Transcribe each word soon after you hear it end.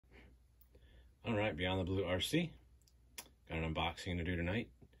All right, Beyond the Blue RC. Got an unboxing to do tonight.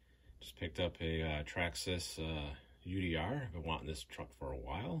 Just picked up a Traxxas UDR. I've been wanting this truck for a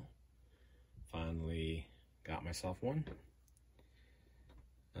while. Finally got myself one.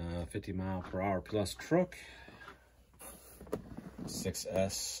 50-mile-per-hour plus truck.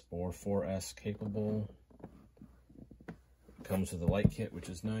 6S or 4S capable. Comes with a light kit, which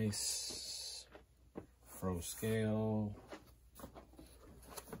is nice. Pro scale.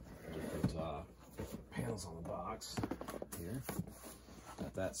 Different panels on the box here.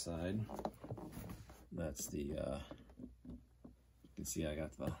 Got that side. That's the you can see I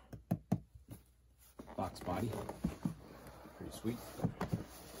got the box body. Pretty sweet.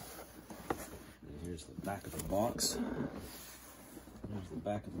 And here's the back of the box. Here's the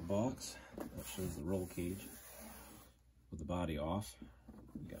back of the box. That shows the roll cage with the body off.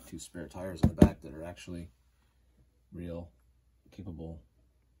 You got 2 spare tires in the back that are actually real capable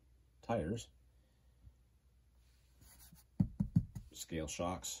tires. Scale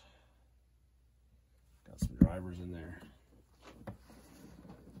shocks. Got some drivers in there.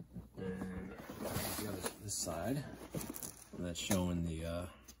 And the other this side, and that's showing the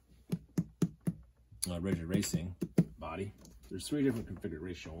rigid racing body. There's 3 different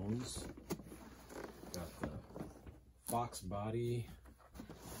configurations. Got the Fox body,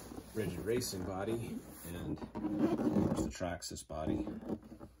 rigid racing body, and there's the Traxxas body.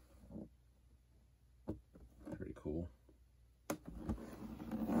 Pretty cool.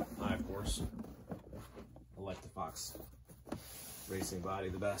 I, of course, like the Fox racing body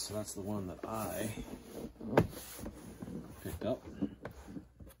the best, so that's the one that I picked up.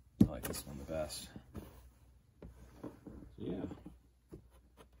 I like this one the best. So yeah,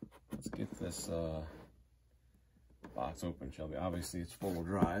 let's get this box open, shall we? Obviously, it's 4-wheel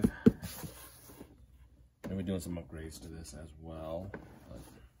drive. And we're doing some upgrades to this as well. But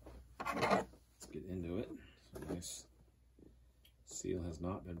let's get into it. So nice seal has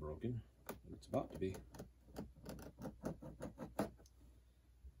not been broken, but it's about to be.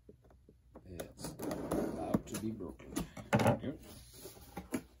 It's about to be broken. There we go.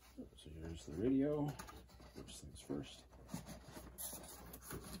 So here's the radio. First things first.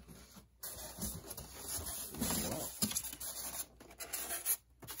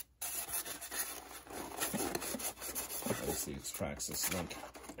 Obviously, it's Traxxas Link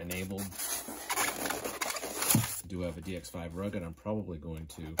enabled. I do have a DX5 Rugged. I'm probably going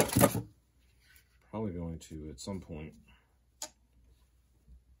to at some point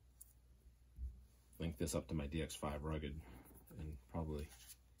link this up to my DX5 Rugged and probably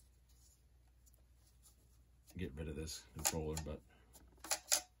get rid of this controller, but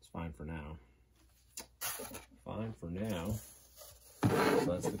it's fine for now. Fine for now. So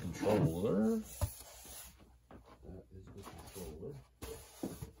that's the controller. That is the controller.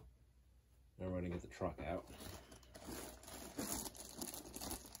 Now we're going to get the truck out.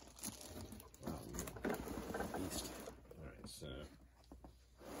 Wow, beast. Alright, so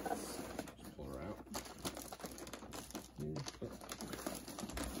let's just pull her out.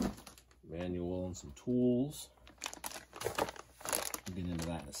 Manual and some tools. We'll get into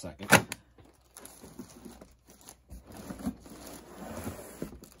that in a second.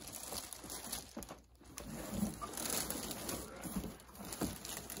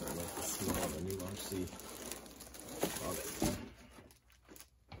 RC. Love it.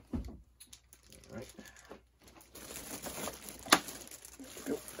 All right.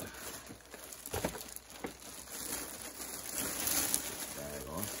 Go. Bag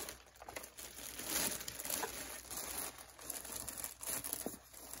off.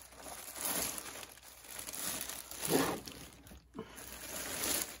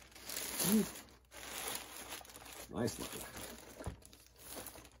 Nice looking.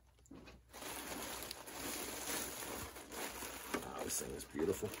 This thing is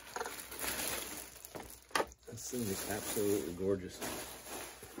beautiful. This thing is absolutely gorgeous.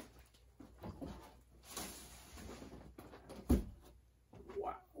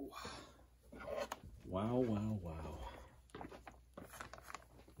 Wow. Wow, wow, wow.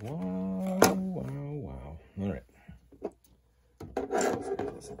 Wow, wow, wow. All right. Let's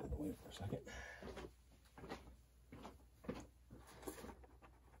get this out of the way for a second.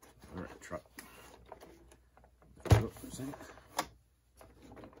 All right, truck. Go for a second.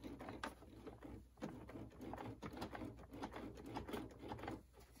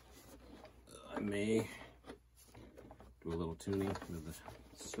 I may do a little tuning with the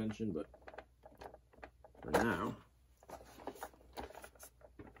suspension, but for now,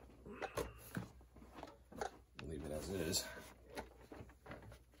 leave it as is.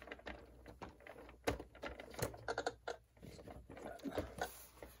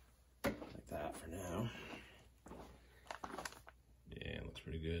 Like that.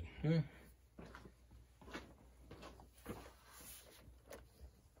 good. Huh?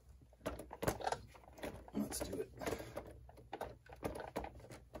 Let's do it.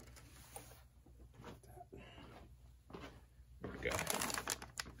 There we go.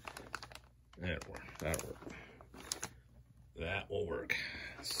 That'll work. That'll work. That will work.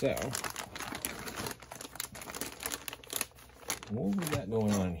 So, what we got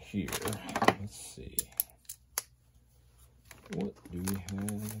going on here? Let's see. What do we have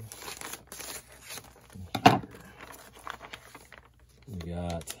in here? We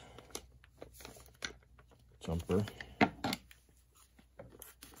got jumper.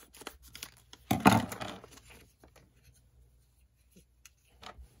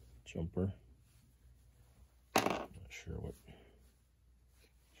 Jumper. Not sure what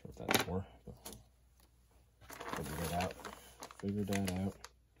that's for, but figured that out.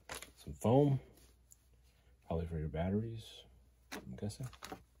 Some foam, probably for your batteries, I'm guessing.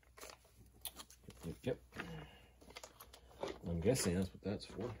 Yep. I'm guessing that's what that's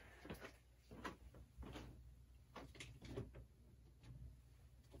for.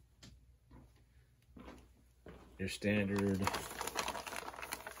 Your standard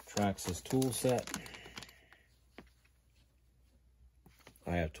Traxxas tool set.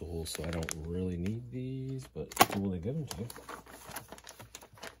 I have tools, so I don't really need these, but it's cool they give them to you.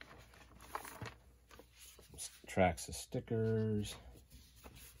 Traxxas stickers.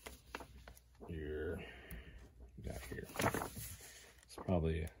 You got here. It's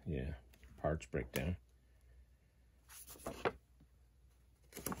probably, yeah, parts breakdown.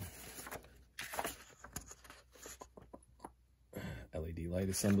 LED light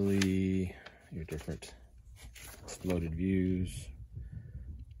assembly, your different exploded views.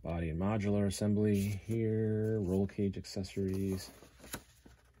 Body and modular assembly here, roll cage accessories.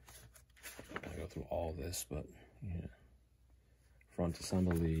 I'm gonna go through all this, but yeah. Front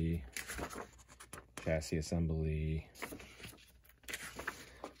assembly, chassis assembly.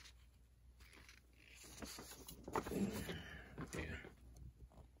 Yeah,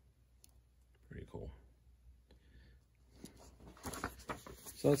 pretty cool.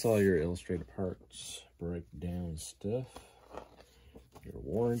 So that's all your illustrated parts, breakdown stuff. Your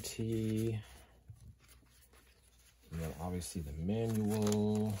warranty, and then obviously the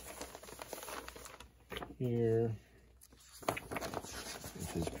manual here,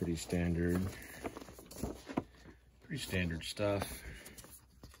 which is pretty standard stuff.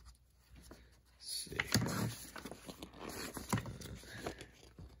 Let's see.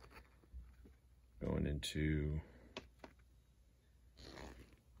 Going into,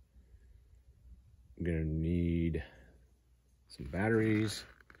 I'm gonna need some batteries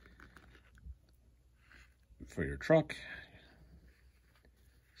for your truck,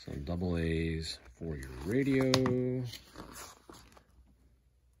 some AA's for your radio,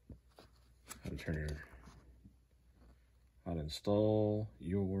 how to install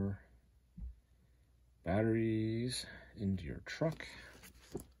your batteries into your truck.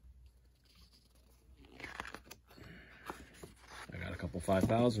 I got a couple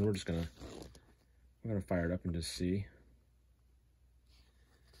 5,000. We're gonna fire it up and just see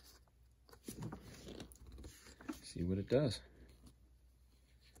what it does.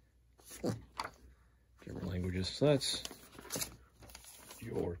 Different languages. So that's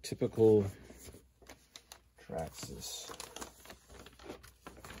your typical Traxxas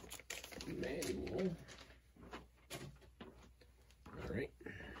manual. All right.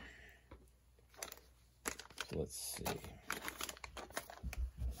 So let's see.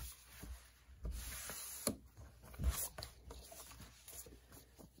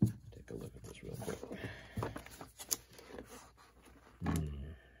 Take a look at this real quick.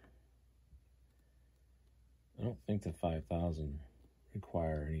 I don't think the 5,000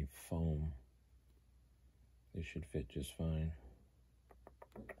 require any foam. They should fit just fine.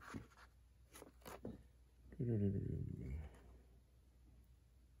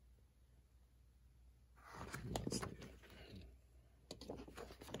 Let's see.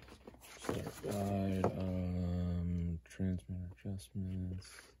 Start guide, transmitter adjustments.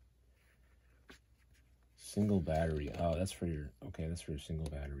 Single battery. Oh, that's for your, okay, that's for your single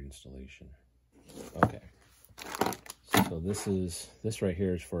battery installation. Okay. So this right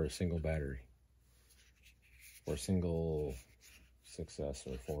here is for a single battery, or a single 6S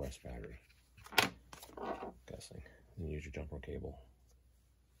or 4S battery, I'm guessing. And use your jumper cable.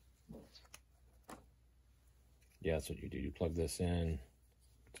 Yeah, that's what you do. You plug this in,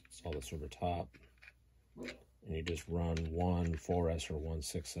 install this over top, and you just run one 4S or one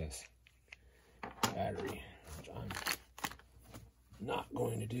 6S battery, which I'm not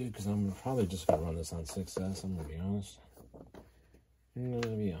going to do because I'm probably just going to run this on 6S, I'm going to be honest. I'm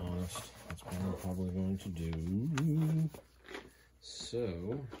gonna be honest. That's what I'm probably going to do.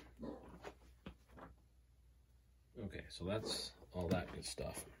 So, okay, so that's all that good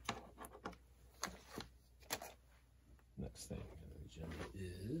stuff. Next thing on the agenda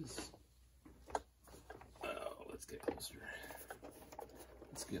is, oh, let's get closer.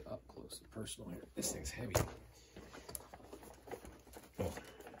 Let's get up close and personal here. This thing's heavy. Oh,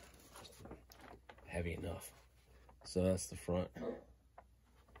 heavy enough. So that's the front.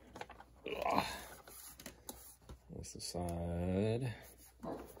 Ugh. That's the side.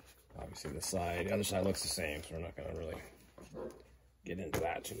 Obviously the other side looks the same, so we're not gonna really get into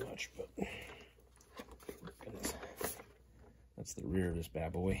that too much, but goodness. That's the rear of this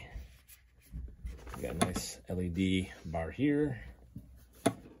bad boy. We got a nice LED bar here.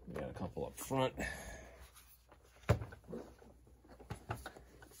 We got a couple up front.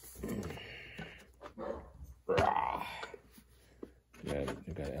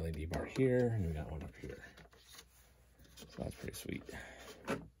 We've got an LED bar here, and we got one up here. So that's pretty sweet.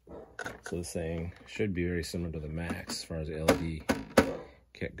 So this thing should be very similar to the Max as far as the LED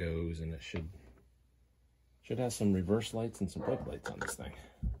kit goes, and it should have some reverse lights and some brake lights on this thing.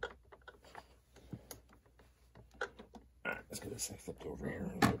 All right, let's get this thing flipped over here.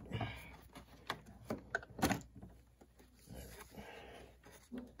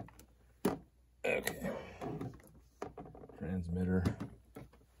 Okay. Transmitter.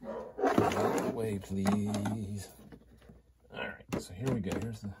 Out of the way, please. All right, so here we go.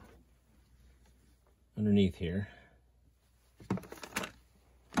 Here's the underneath here.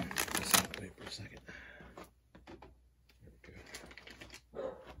 Just wait for a second. There we go.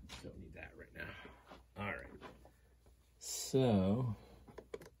 Don't need that right now. All right. So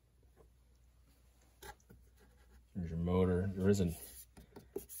there's your motor. There's a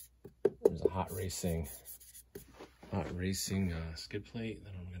hot racing skid plate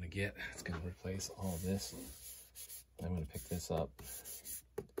that I'm going to get. It's going to replace all of this. I'm going to pick this up,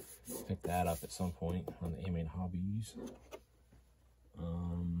 pick that up at some point on the A-Main Hobbies.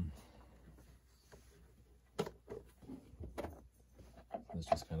 This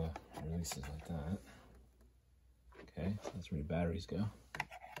just kind of releases like that. Okay, so that's where your batteries go.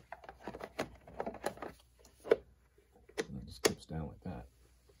 And it just clips down like that.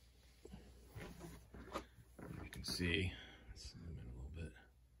 You can see, let's zoom in a little bit.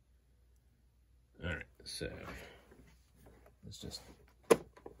 All right, so this just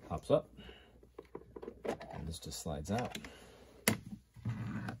pops up, and this just slides out.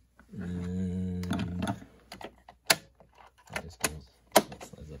 And it just goes, it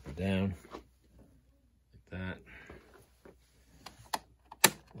slides up and down, like that,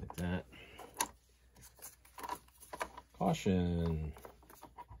 like that. Caution.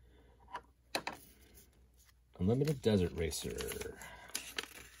 Unlimited Desert Racer.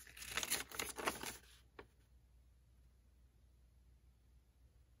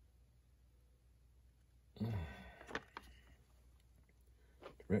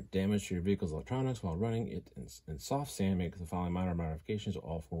 Direct damage to your vehicle's electronics while running it in soft sand makes the following minor modifications to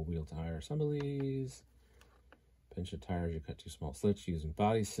all four-wheel tire assemblies. Pinch the tires, you cut two small slits using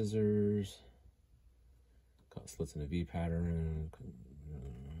body scissors. Cut slits in a V pattern.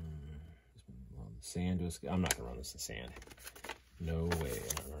 Sand to escape. I'm not gonna run this in sand. No way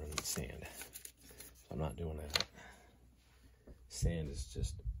I'm not running in sand. I'm not doing that. Sand is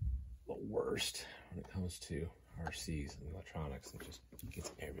just the worst when it comes to RCs and electronics. It just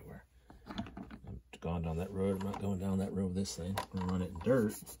gets everywhere. I've gone down that road. I'm not going down that road with this thing. I'm gonna run it in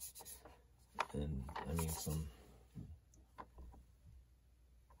dirt. And I mean some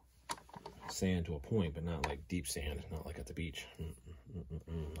sand to a point, but not like deep sand, not like at the beach.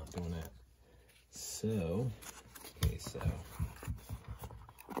 Not doing that. So, okay, so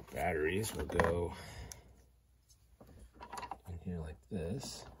batteries will go in here like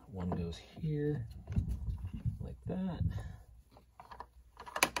this. One goes here, like that,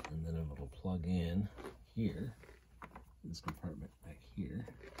 and then it'll plug in here, this compartment back here.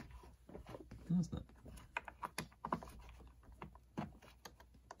 No, it's not.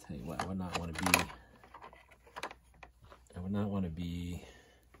 Tell you what, I would not want to be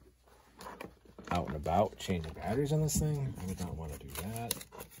out and about changing batteries on this thing. I would not want to do that.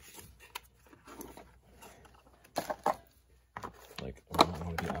 Like, I would not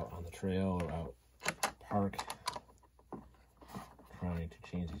want to be out on the trail or out park trying to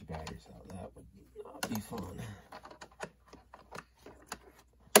change these batteries out. That would not be fun.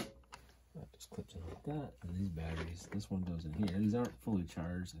 That just clips in like that. And these batteries, this one goes in here. These aren't fully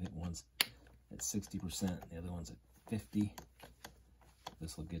charged. I think one's at 60%, the other one's at 50.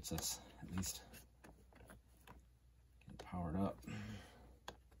 This will get us at least powered up.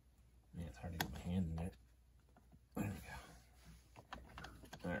 hard to get my hand in there. There we go.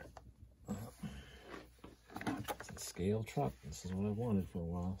 Alright. It's a scale truck. This is what I wanted for a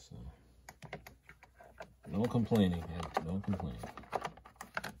while, so no complaining, Ed. No complaining.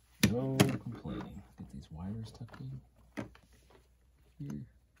 No complaining. Get these wires tucked in here.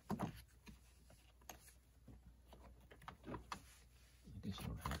 I guess you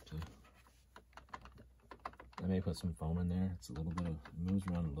don't have to. I may put some foam in there. It's a little bit of, it moves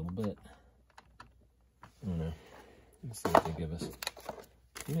around a little bit. I don't know. Let's see what they give us.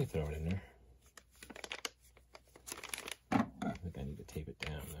 You may throw it in there. I think I need to tape it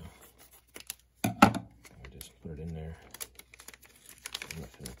down though. I just put it in there. I'm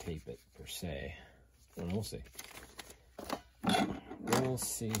not going to tape it per se. Well, we'll see. We'll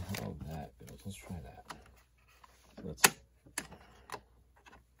see how that goes. Let's try that. Let's.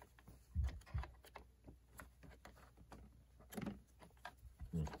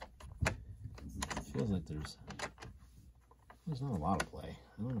 Feels like there's not a lot of play.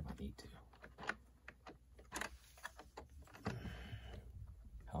 I don't know if I need to.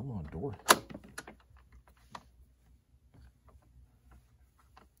 How am I on a door?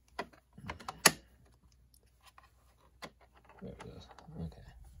 There it goes. Okay.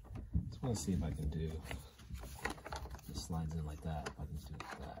 Just want to see if I can do. It slides in like that. If I can just do it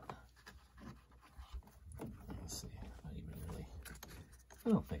like that. Let's see. If I even really. I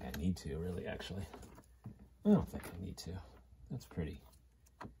don't think I need to, really, actually. I don't think I need to. That's pretty.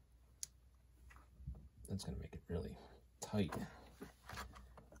 That's going to make it really tight.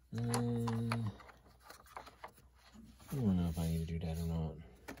 I don't know if I need to do that or not.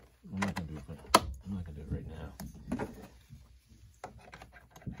 I'm not going to do it. I'm not going to do it right now.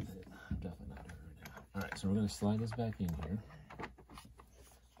 I'm definitely not doing it right now. All right, so we're going to slide this back in here.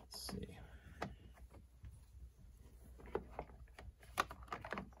 Let's see.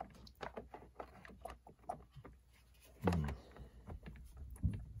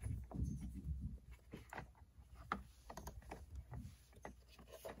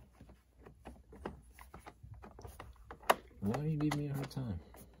 Why are you giving me a hard time?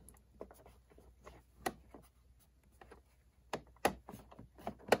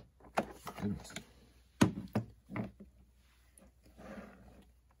 Goodness.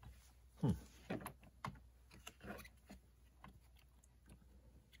 I don't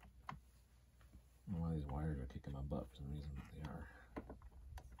know why these wires are kicking my butt for some reason, but they are.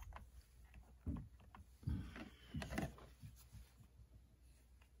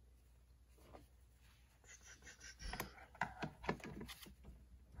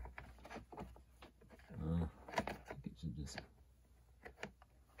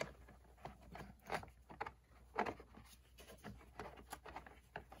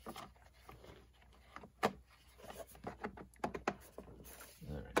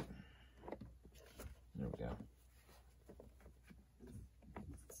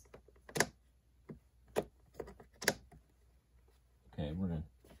 Okay, we're in.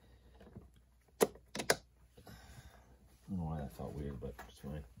 I don't know why that felt weird, but it's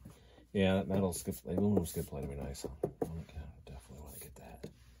fine. Yeah, that metal skip, aluminum skid plate would be nice. Okay, definitely want to get that.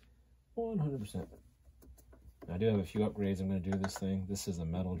 100%. I do have a few upgrades I'm going to do this thing. This is a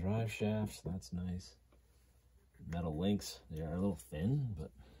metal drive shaft, so that's nice. Metal links, they are a little thin, but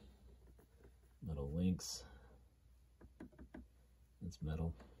metal links. It's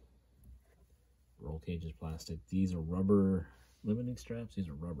metal. Roll cage is plastic. These are rubber limiting straps. These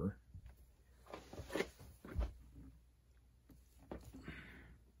are rubber.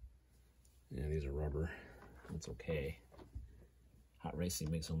 Yeah, these are rubber. That's okay. Hot Racing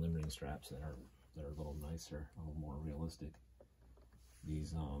makes some limiting straps that are a little nicer, a little more realistic.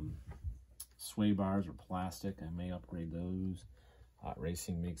 These sway bars are plastic. I may upgrade those. Hot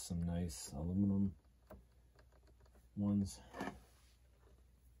Racing makes some nice aluminum ones.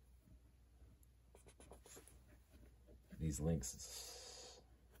 These links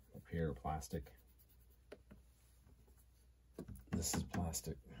up here are plastic. This is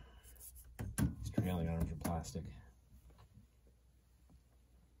plastic. These trailing arms are plastic.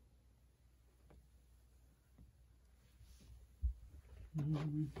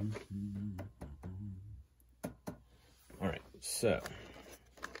 All right, so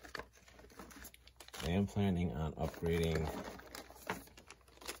I am planning on upgrading.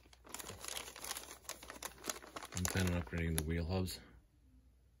 I'm planning on upgrading the wheel hubs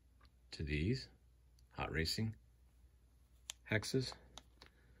to these Hot Racing hexes.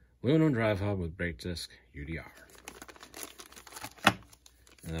 Aluminum drive hub with brake disc UDR.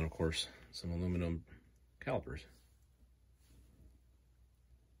 And then, of course, some aluminum calipers.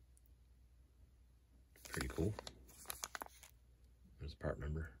 Pretty cool. There's a part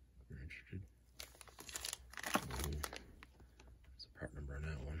number if you're interested.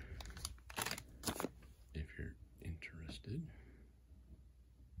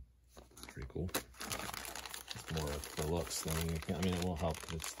 cool. It's more for looks than anything. I mean, it will help.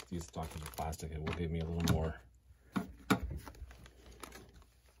 These stockings are plastic. It will give me a little more.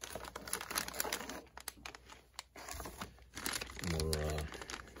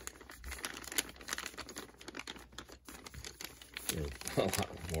 A lot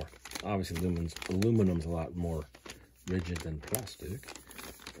more. Obviously, aluminum's a lot more rigid than plastic.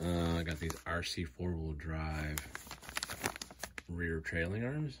 I got these RC four-wheel drive rear trailing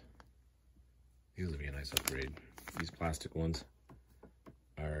arms. These will be a nice upgrade. These plastic ones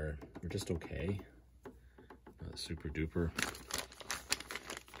are just okay. Not super duper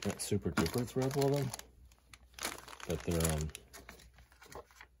thrilled with them, but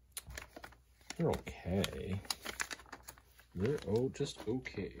they're okay. They're just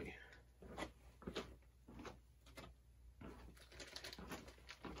okay.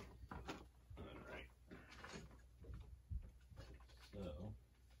 Alright. So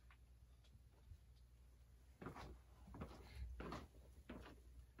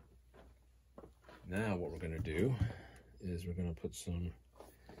now what we're gonna do is we're gonna put some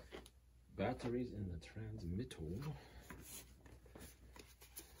batteries in the transmitter.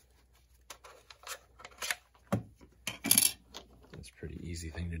 Pretty easy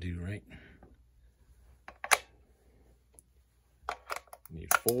thing to do, right?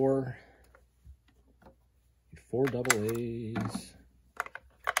 Need four double A's.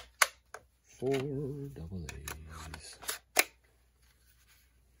 4 double A's.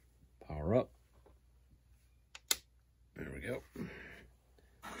 Power up. There we go.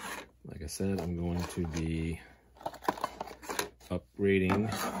 Like I said, I'm going to be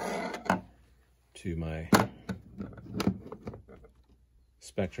upgrading to my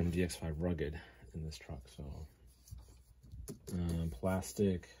Spectrum DX5 Rugged in this truck. So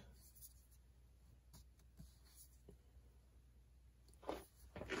plastic,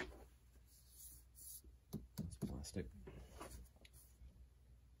 it's plastic.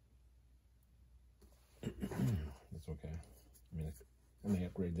 It's okay. I mean, I may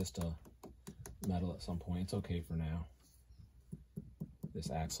upgrade this to metal at some point. It's okay for now. This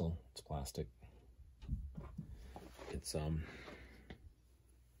axle, it's plastic.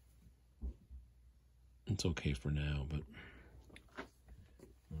 It's okay for now, but I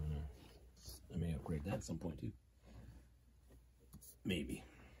don't know. I may upgrade that at some point too. Maybe.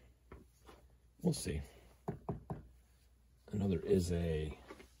 We'll see. I know there is a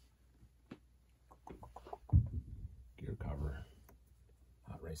gear cover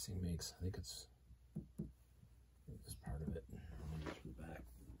Hot Racing makes. I think it's this part of it. Maybe it's from the back.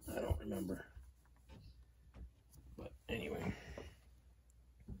 I don't remember. But anyway.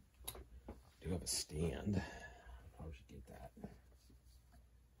 I do have a stand. Probably should get that.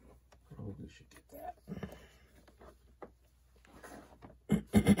 Probably should get that.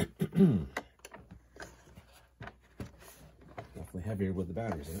 Definitely heavier with the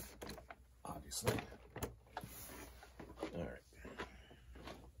batteries in it, obviously. All right.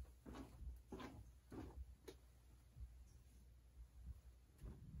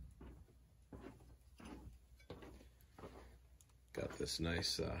 Got this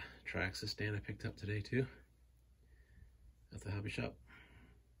nice Traxxas stand I picked up today too at the hobby shop.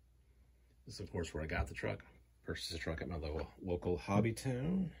 This is of course where I got the truck. Purchased the truck at my local hobby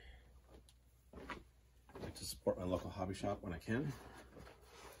town. I like to support my local hobby shop when I can.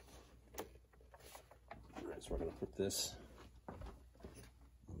 Alright, so we're going to put this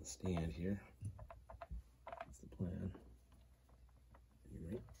on the stand here. That's the plan. You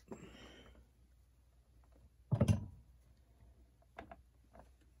ready?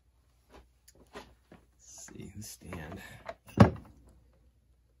 See the stand.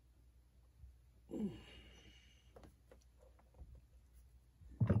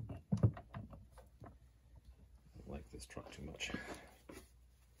 This truck too much.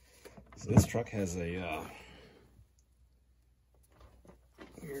 So this truck has a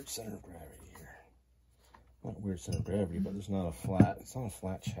weird center of gravity here. Not a weird center of gravity, but there's not a flat. It's not a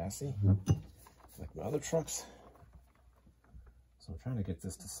flat chassis like my other trucks. So I'm trying to get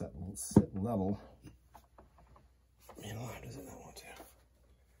this to sit level. Man, why does it not want to?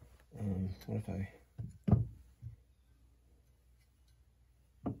 What if I?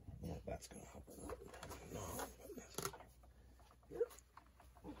 Well, that's gonna help it. No.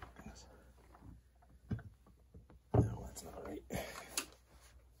 No, that's not right.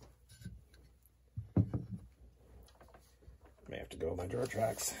 May have to go with my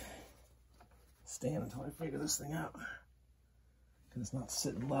Traxxas stand until I figure this thing out. Because it's not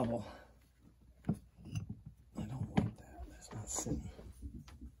sitting level. I don't like that. It's not sitting.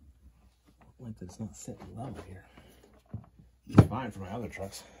 I don't like that it's not sitting level here. It's fine for my other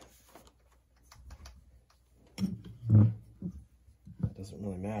trucks.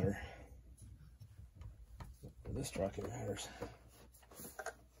 doesn't really matter. For this truck, it matters.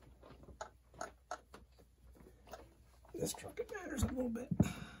 This truck, it matters a little bit.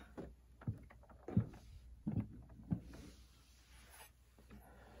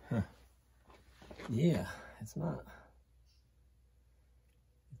 Huh. Yeah, it's not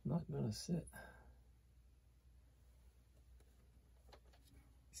gonna sit.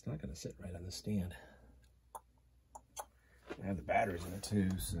 It's not gonna sit right on the stand. I have the batteries in it too,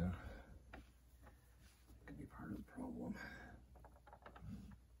 so it could be part of the problem.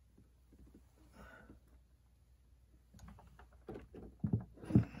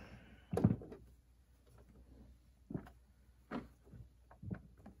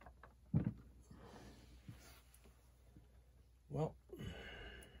 Well,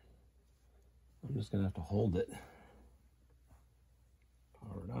 I'm just gonna have to hold it.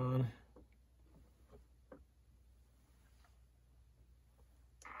 Power it on.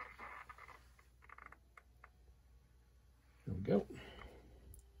 There we go.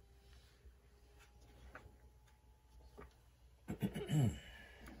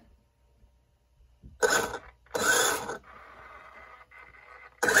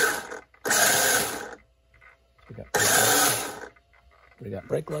 We got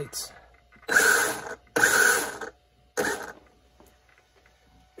brake lights.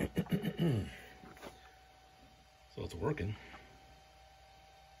 So it's working.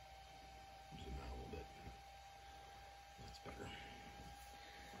 Zoom out a little bit. That's better.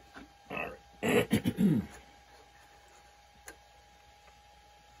 All right.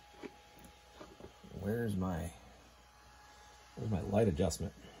 Where's my light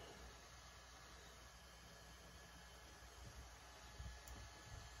adjustment?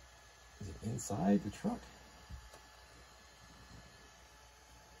 Is it inside the truck?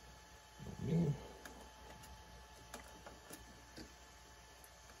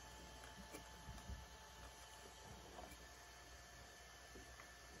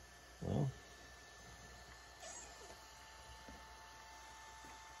 Well,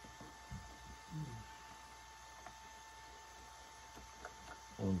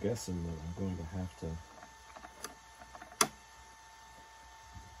 I'm guessing that I'm going to have to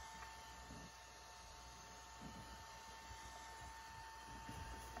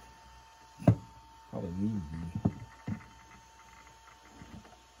probably need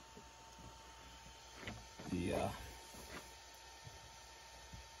the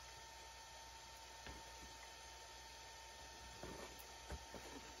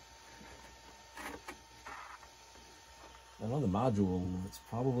I know the module, it's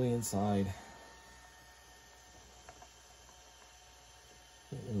probably inside.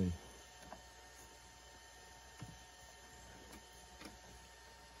 Can't really.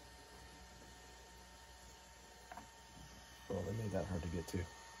 Oh, they made that hard to get to.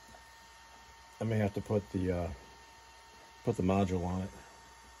 I may have to put the module on it,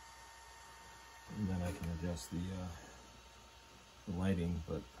 and then I can adjust the lighting,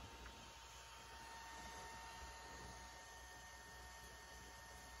 but.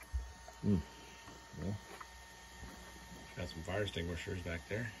 Well, got some fire extinguishers back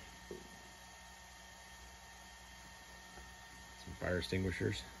there. Some fire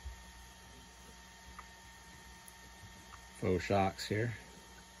extinguishers. Faux shocks here.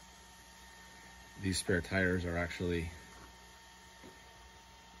 These spare tires are actually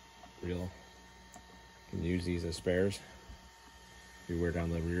real. You can use these as spares. If you wear down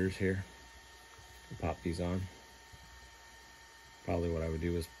the rears here, you pop these on. Probably what I would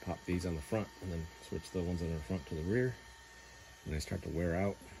do is pop these on the front and then switch the ones in the front to the rear. And they start to wear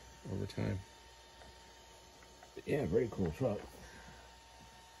out over time. But yeah, very cool truck.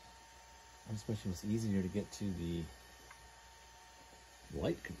 Especially it's easier to get to the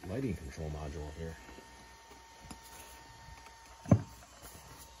lighting control module here.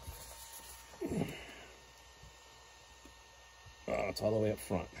 Oh, it's all the way up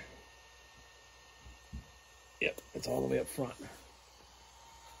front. Yep, it's all the way up front.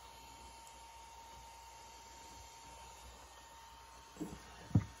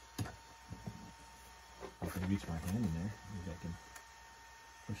 I can reach my hand in there. Maybe I can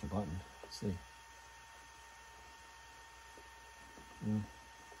push a button. Let's see.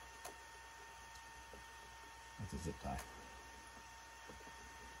 That's a zip tie.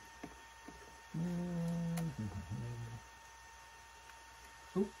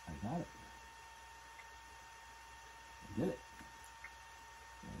 Oh, I got it. I did it.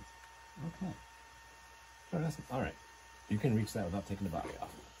 Okay. All right. You can reach that without taking the body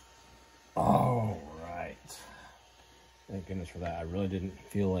off. All right. Thank goodness for that. I really didn't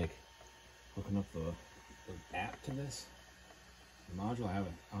feel like hooking up the app to this. module. I have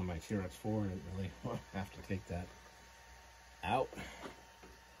it on my TRX4. I didn't really want to have to take that out.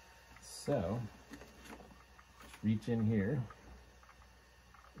 So, reach in here.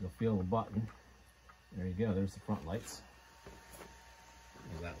 You'll feel the button. There you go. There's the front lights.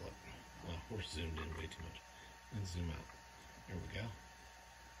 How does that look? Oh, we're zoomed in way too much. Let's zoom out. There we go.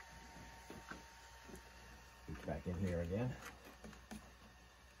 Reach back in here again.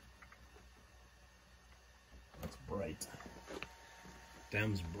 That's bright.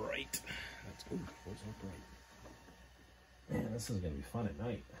 Dem's bright. That's ooh, what's so bright? Man, this is gonna be fun at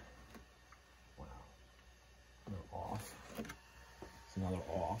night. Wow. Another off. It's another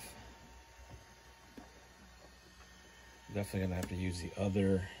off. Definitely gonna have to use the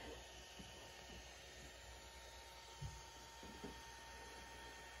other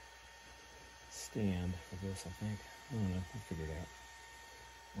stand for this, I think. I don't know, I'll figure it out.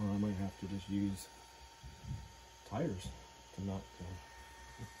 Or I might have to just use tires to not,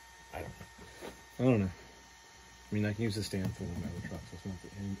 I don't know. I mean, I can use the stand for one of my other trucks. It's not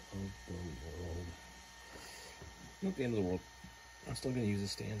the end of the world. Not the end of the world. I'm still going to use the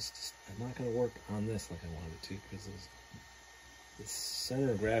stands. Just, I'm not going to work on this like I wanted it to because the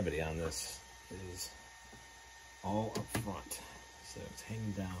center of gravity on this is all up front. So it's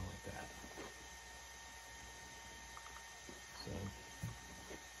hanging down like that. So,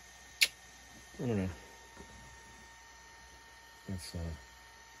 I don't know.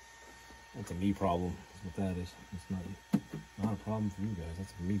 That's a me problem. That's what that is. It's not a problem for you guys.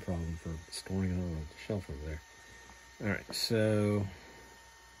 That's a me problem for storing it on the shelf over there. All right, so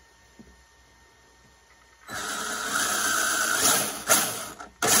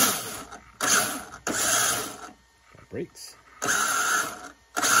got brakes.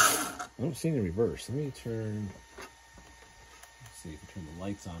 I don't see any reverse. Let me turn. Let's see if I turn the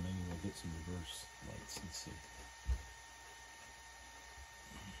lights on. Maybe we'll get some reverse lights. Let's see.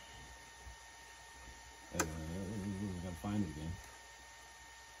 We gotta find it again.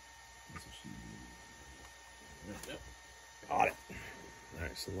 That's what she. There we go. Got it. All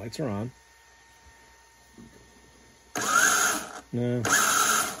right, so the lights are on. No,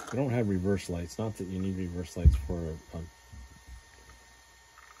 we don't have reverse lights. Not that you need reverse lights for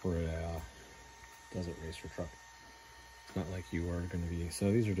a desert racer truck. It's not like you are going to be.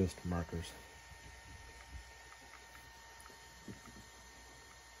 So these are just markers.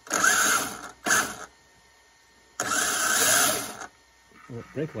 Well,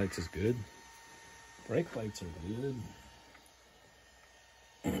 brake lights is good. Brake lights are good.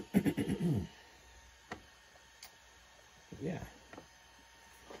 Yeah.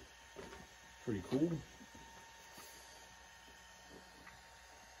 Pretty cool.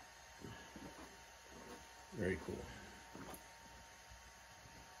 Very cool.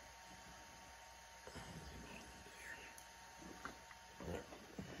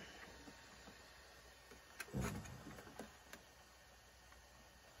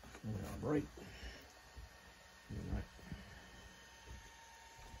 Right.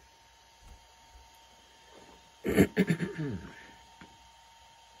 That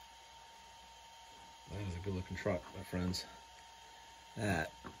is a good looking truck, my friends.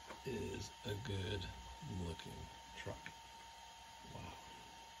 That is a good looking truck. Wow.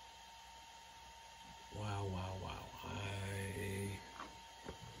 Wow, wow, wow. I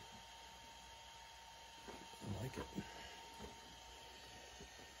like it.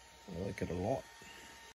 I like it a lot.